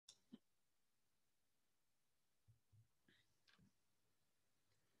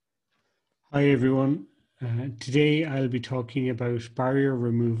Hi everyone. Today I'll be talking about barrier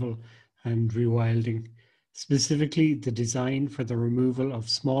removal and rewilding, specifically the design for the removal of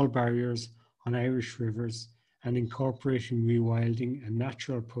small barriers on Irish rivers and incorporating rewilding and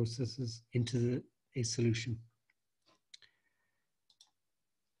natural processes into a solution.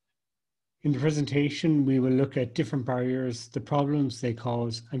 In the presentation, we will look at different barriers, the problems they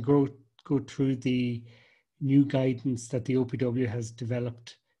cause, and go through the new guidance that the OPW has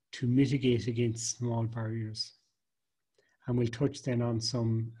developed to mitigate against small barriers. And we'll touch then on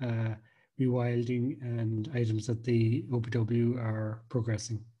some rewilding and items that the OPW are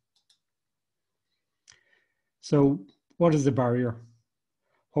progressing. So what is a barrier?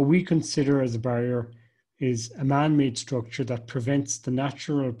 What we consider as a barrier is a man-made structure that prevents the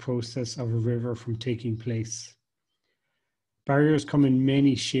natural process of a river from taking place. Barriers come in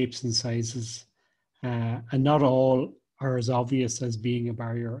many shapes and sizes, and not all are as obvious as being a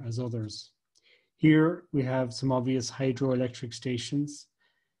barrier as others. Here we have some obvious hydroelectric stations,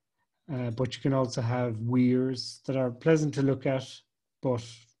 but you can also have weirs that are pleasant to look at, but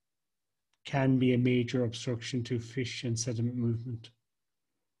can be a major obstruction to fish and sediment movement.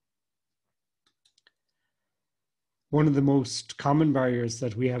 One of the most common barriers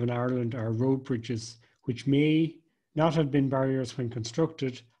that we have in Ireland are road bridges, which may not have been barriers when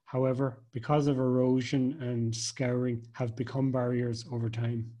constructed, however, because of erosion and scouring, have become barriers over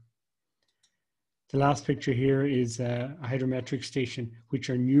time. The last picture here is a hydrometric station, which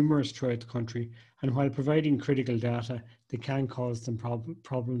are numerous throughout the country, and while providing critical data, they can cause them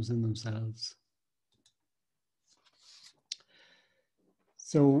problems in themselves.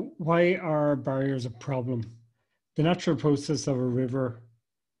 So why are barriers a problem? The natural process of a river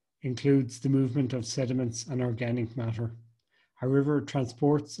includes the movement of sediments and organic matter. A river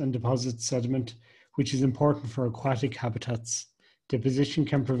transports and deposits sediment, which is important for aquatic habitats. Deposition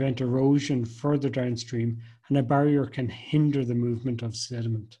can prevent erosion further downstream, and a barrier can hinder the movement of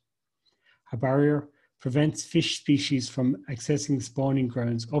sediment. A barrier prevents fish species from accessing spawning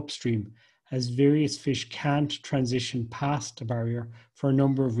grounds upstream, as various fish can't transition past a barrier for a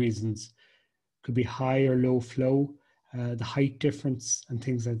number of reasons. It could be high or low flow, the height difference, and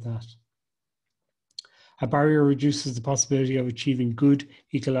things like that. A barrier reduces the possibility of achieving good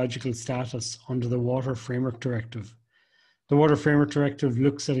ecological status under the Water Framework Directive. The Water Framework Directive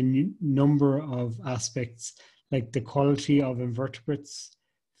looks at a number of aspects like the quality of invertebrates,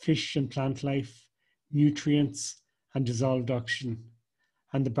 fish and plant life, nutrients, and dissolved oxygen.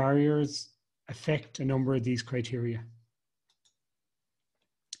 And the barriers affect a number of these criteria.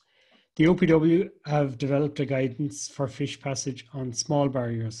 The OPW have developed a guidance for fish passage on small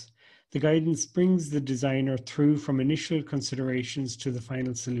barriers. The guidance brings the designer through from initial considerations to the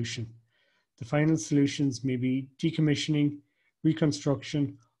final solution. The final solutions may be decommissioning,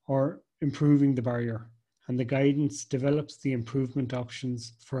 reconstruction, or improving the barrier, and the guidance develops the improvement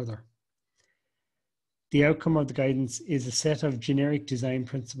options further. The outcome of the guidance is a set of generic design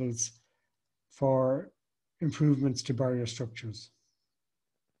principles for improvements to barrier structures.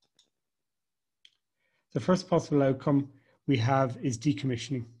 The first possible outcome we have is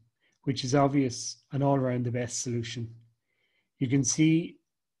decommissioning, which is obvious and all around the best solution. You can see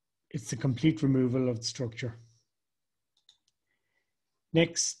it's the complete removal of the structure.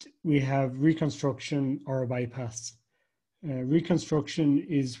 Next, we have reconstruction or a bypass. Reconstruction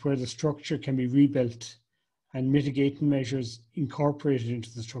is where the structure can be rebuilt and mitigating measures incorporated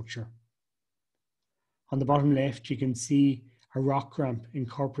into the structure. On the bottom left, you can see a rock ramp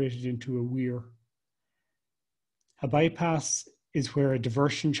incorporated into a weir. A bypass is where a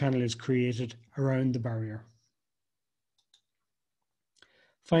diversion channel is created around the barrier.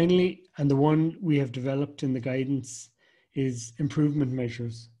 Finally, and the one we have developed in the guidance, is improvement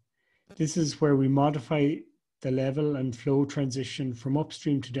measures. This is where we modify the level and flow transition from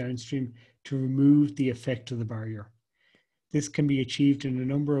upstream to downstream to remove the effect of the barrier. This can be achieved in a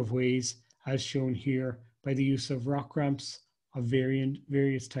number of ways, as shown here, by the use of rock ramps of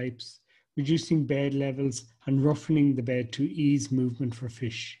various types, reducing bed levels and roughening the bed to ease movement for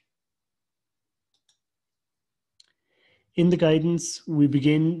fish. In the guidance, we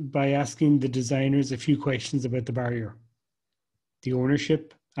begin by asking the designers a few questions about the barrier: the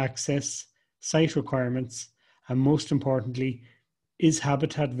ownership, access, site requirements, and most importantly, is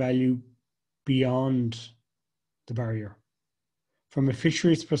habitat value beyond the barrier? From a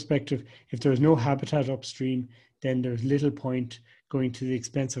fisheries perspective, if there is no habitat upstream, then there's little point going to the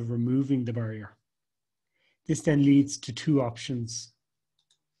expense of removing the barrier. This then leads to two options.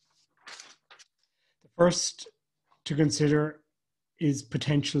 The first to consider is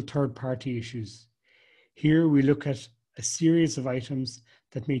potential third-party issues. Here we look at a series of items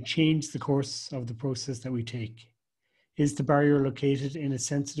that may change the course of the process that we take? Is the barrier located in a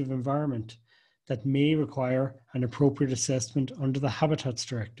sensitive environment that may require an appropriate assessment under the Habitats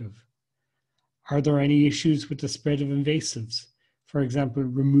Directive? Are there any issues with the spread of invasives? For example,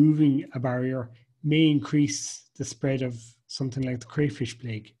 removing a barrier may increase the spread of something like the crayfish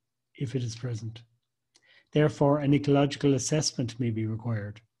plague if it is present. Therefore, an ecological assessment may be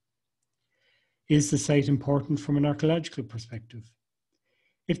required. Is the site important from an archaeological perspective?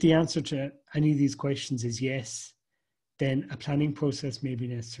 If the answer to any of these questions is yes, then a planning process may be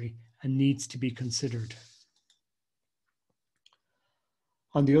necessary and needs to be considered.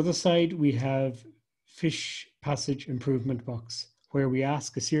 On the other side, we have Fish Passage Improvement Box, where we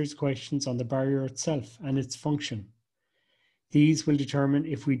ask a series of questions on the barrier itself and its function. These will determine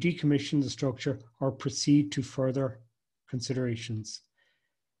if we decommission the structure or proceed to further considerations.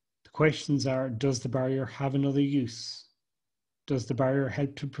 The questions are, does the barrier have another use? Does the barrier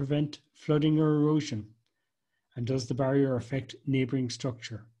help to prevent flooding or erosion? And does the barrier affect neighbouring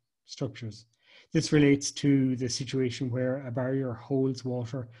structures? This relates to the situation where a barrier holds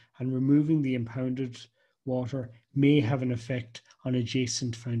water and removing the impounded water may have an effect on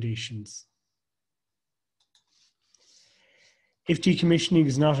adjacent foundations. If decommissioning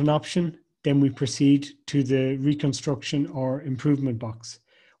is not an option, then we proceed to the reconstruction or improvement box,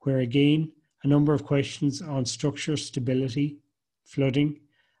 where again, a number of questions on structure stability, flooding,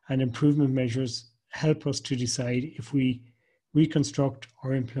 and improvement measures help us to decide if we reconstruct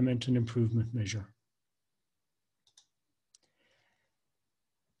or implement an improvement measure.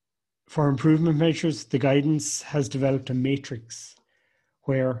 For improvement measures, the guidance has developed a matrix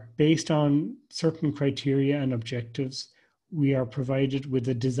where, based on certain criteria and objectives, we are provided with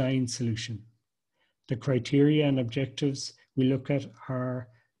a design solution. The criteria and objectives we look at are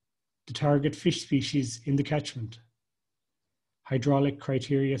the target fish species in the catchment, hydraulic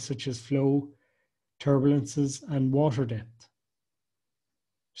criteria such as flow, turbulences, and water depth.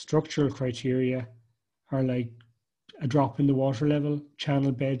 Structural criteria are like a drop in the water level,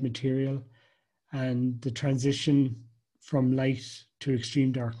 channel bed material, and the transition from light to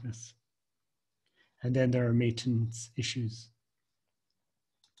extreme darkness. And then there are maintenance issues.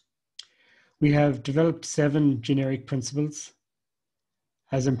 We have developed 7 generic principles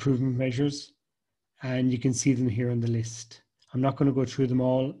as improvement measures, and you can see them here on the list. I'm not going to go through them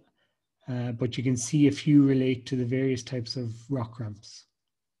all, but you can see a few relate to the various types of rock ramps.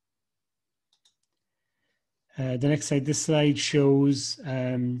 The next slide, this slide shows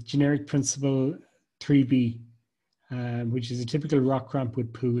generic principle 3B, which is a typical rock ramp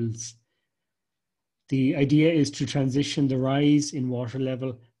with pools. The idea is to transition the rise in water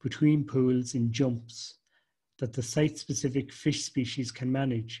level between pools in jumps that the site-specific fish species can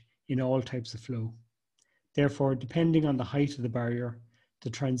manage in all types of flow. Therefore, depending on the height of the barrier, the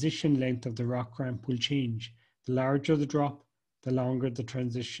transition length of the rock ramp will change. The larger the drop, the longer the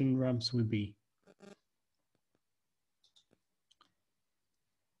transition ramps will be.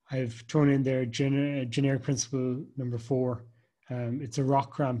 I've thrown in there generic principle number 4. It's a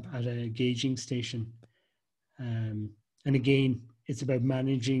rock ramp at a gauging station. And again, it's about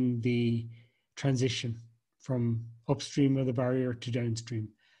managing the transition from upstream of the barrier to downstream.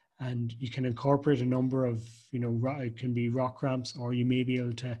 And you can incorporate a number of, it can be rock ramps, or you may be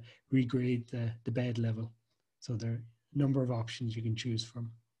able to regrade the bed level. So there are a number of options you can choose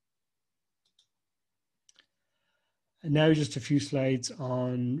from. And now just a few slides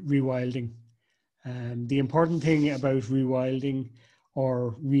on rewilding. The important thing about rewilding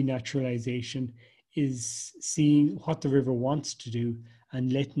or renaturalization is seeing what the river wants to do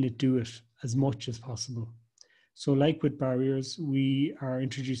and letting it do it as much as possible. So like with barriers, we are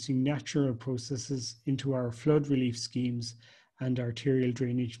introducing natural processes into our flood relief schemes and arterial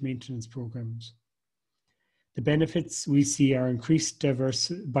drainage maintenance programs. The benefits we see are increased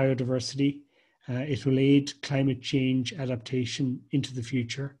biodiversity. It will aid climate change adaptation into the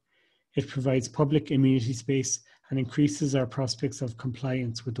future. It provides public amenity space and increases our prospects of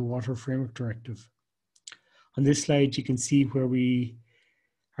compliance with the Water Framework Directive. On this slide, you can see where we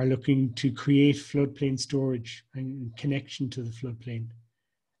are looking to create floodplain storage and connection to the floodplain,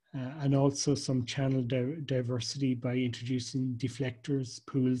 and also some channel diversity by introducing deflectors,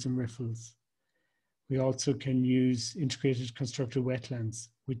 pools, and riffles. We also can use integrated constructed wetlands,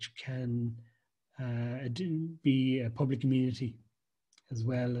 which can be a public amenity as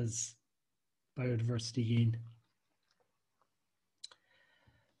well as biodiversity gain.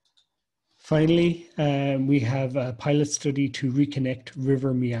 Finally, we have a pilot study to reconnect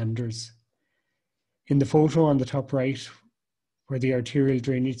river meanders. In the photo on the top right, where the arterial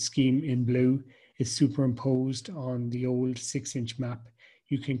drainage scheme in blue is superimposed on the old 6-inch map,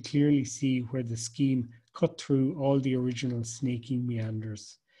 you can clearly see where the scheme cut through all the original snaking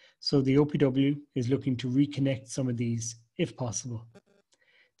meanders. So the OPW is looking to reconnect some of these if possible.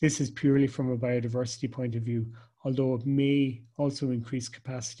 This is purely from a biodiversity point of view, although it may also increase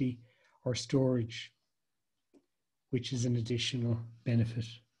capacity or storage, which is an additional benefit.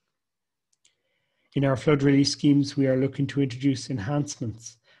 In our flood release schemes, we are looking to introduce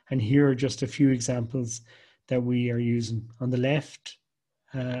enhancements, and here are just a few examples that we are using. On the left,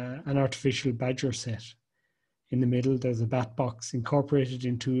 an artificial badger set. In the middle, there's a bat box incorporated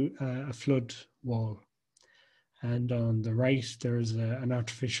into a flood wall. And on the right, there's an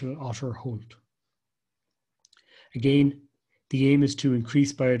artificial otter hold. Again, the aim is to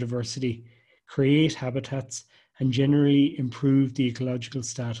increase biodiversity, create habitats, and generally improve the ecological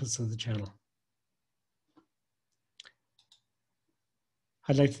status of the channel.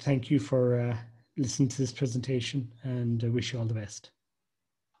 I'd like to thank you for listening to this presentation and wish you all the best.